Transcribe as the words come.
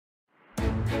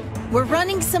We're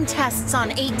running some tests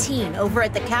on 18 over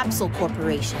at the Capsule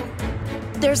Corporation.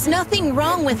 There's nothing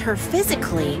wrong with her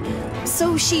physically,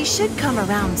 so she should come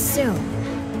around soon.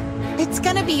 It's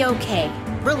gonna be okay.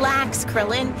 Relax,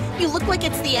 Krillin. You look like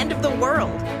it's the end of the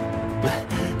world.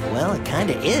 Well, it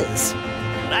kinda is.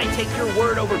 But I take your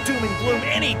word over doom and gloom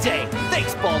any day.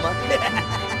 Thanks, Bulma.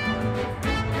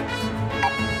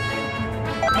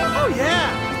 Oh yeah,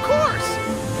 of course!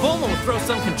 Bulma will throw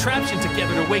some contraption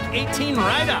together to wake 18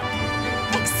 right up.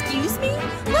 Excuse me?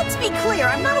 Let's be clear,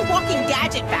 I'm not a walking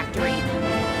gadget factory.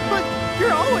 But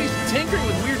you're always tinkering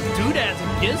with weird doodads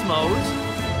and gizmos.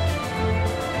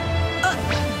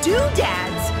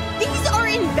 Doodads? These are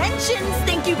inventions,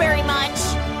 thank you very much.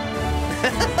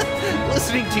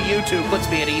 Listening to you two puts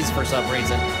me at ease for some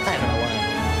reason. I don't know why.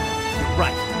 You're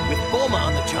right. With Bulma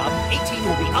on the job, 18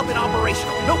 will be up and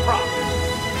operational. No problem.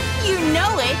 You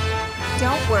know it.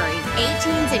 Don't worry,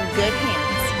 18's in good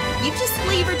hands. You just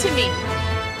leave her to me.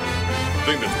 The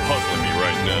thing that's puzzling me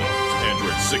right now is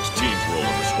Android 16's role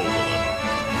in this whole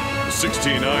dilemma. The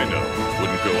 16 I know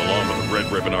wouldn't go along with the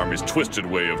Red Ribbon Army's twisted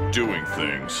way of doing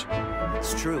things.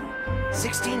 It's true.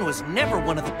 16 was never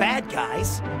one of the bad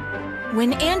guys.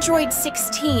 When Android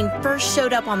 16 first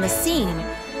showed up on the scene,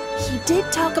 he did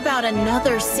talk about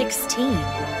another 16.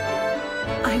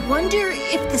 I wonder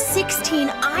if the 16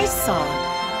 I saw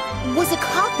was a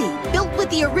copy built with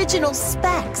the original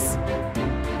specs.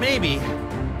 Maybe,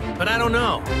 but I don't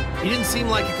know. He didn't seem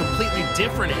like a completely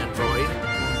different android.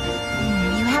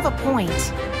 You have a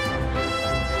point.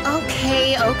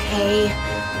 Okay.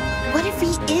 What if he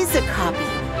is a copy,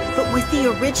 but with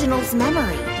the original's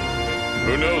memory?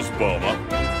 Who knows, Bulma?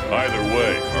 Either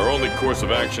way, our only course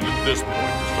of action at this point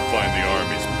is to find the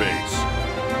Army's base.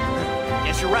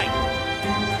 Yes, you're right.